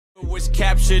always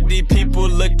captured. These people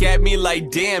look at me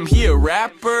like, damn, he a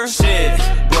rapper? Shit,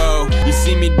 bro, you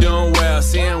see me doing well.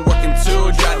 See I'm working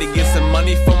too, trying to get some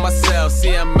money for myself.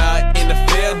 See I'm out in the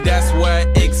field, that's where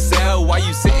I excel. Why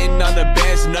you sitting on the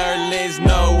bench, nerdlings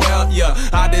know well? Yeah,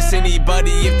 I diss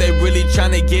anybody if they really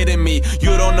tryna get at me.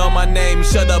 You don't know my name,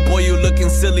 shut up boy, you looking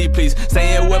silly please.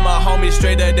 Staying with my homies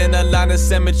straighter than a line of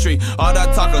symmetry. All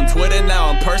that talk on Twitter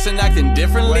now, in person acting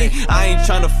differently. I ain't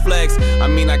tryna flex, I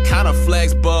mean I kinda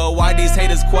flex, but why these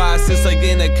haters quiet since I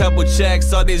getting a couple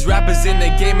checks? All these rappers in the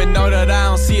game and know that I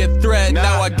don't see a threat.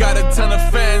 Now I got a ton of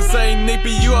fans saying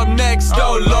Nippy you up next.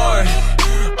 Oh lord,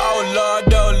 oh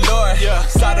lord, oh lord. Yeah.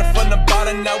 Started from the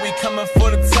bottom, now we coming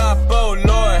for the top. Oh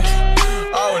lord,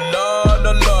 oh lord,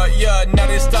 oh lord. Yeah, now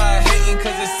they start hating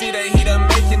cause they see that he done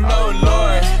making. Oh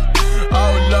lord,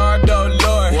 oh lord, oh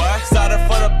lord. What? Started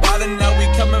from the bottom, now we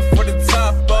coming for the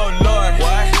top. Oh lord,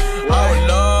 what? Oh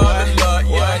lord, oh lord.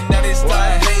 Yeah, now they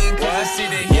start hating cause they see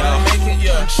that he done making.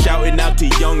 Yeah. Shouting out to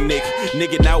young Nick,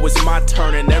 nigga now it's my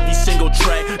turn. And every single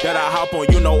track that I hop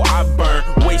on, you know I burn.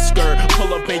 Waist skirt,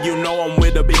 pull up and you know I'm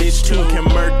with a bitch too. Can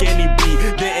murk any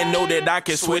beat, didn't know that I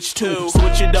can switch too.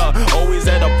 Switch it up, always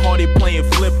at a party playing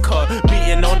flip cup.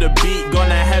 Beating on the beat,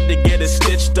 gonna have to get it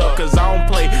stitched up. Cause I don't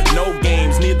play no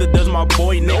games, neither does my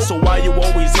boy Nick. So why you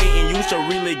always hating, you should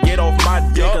really get off my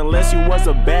dick. Unless you was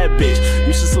a bad bitch,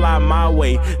 you should slide my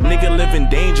way. Nigga living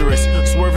dangerous, swerving